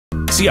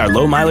See our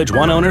low-mileage,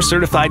 one-owner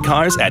certified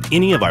cars at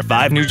any of our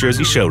 5 New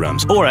Jersey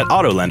showrooms or at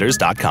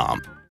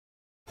AutoLenders.com.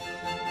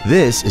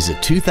 This is a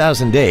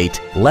 2008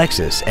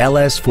 Lexus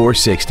LS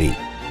 460.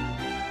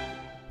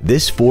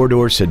 This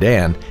 4-door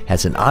sedan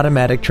has an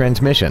automatic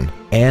transmission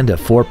and a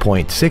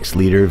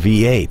 4.6-liter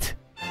V8.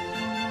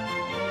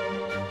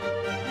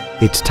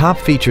 Its top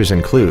features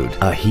include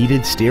a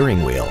heated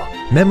steering wheel,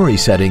 memory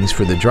settings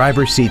for the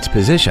driver's seat's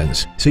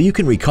positions so you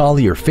can recall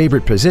your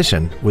favorite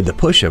position with the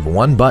push of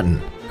one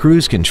button,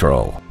 cruise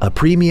control, a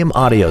premium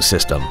audio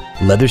system,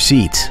 leather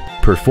seats,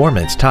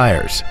 performance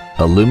tires,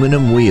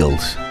 aluminum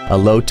wheels, a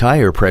low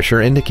tire pressure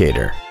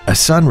indicator, a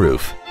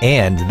sunroof,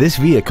 and this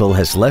vehicle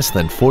has less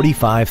than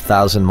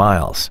 45,000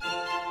 miles.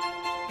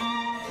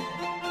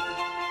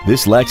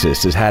 This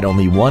Lexus has had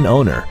only one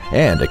owner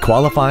and it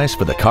qualifies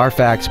for the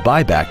Carfax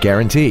buyback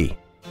guarantee.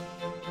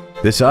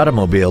 This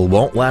automobile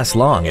won't last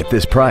long at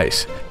this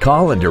price.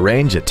 Call and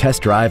arrange a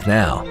test drive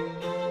now.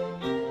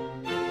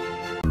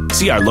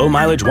 See our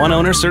low-mileage,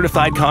 one-owner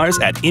certified cars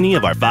at any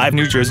of our 5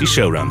 New Jersey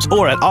showrooms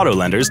or at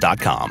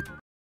AutoLenders.com.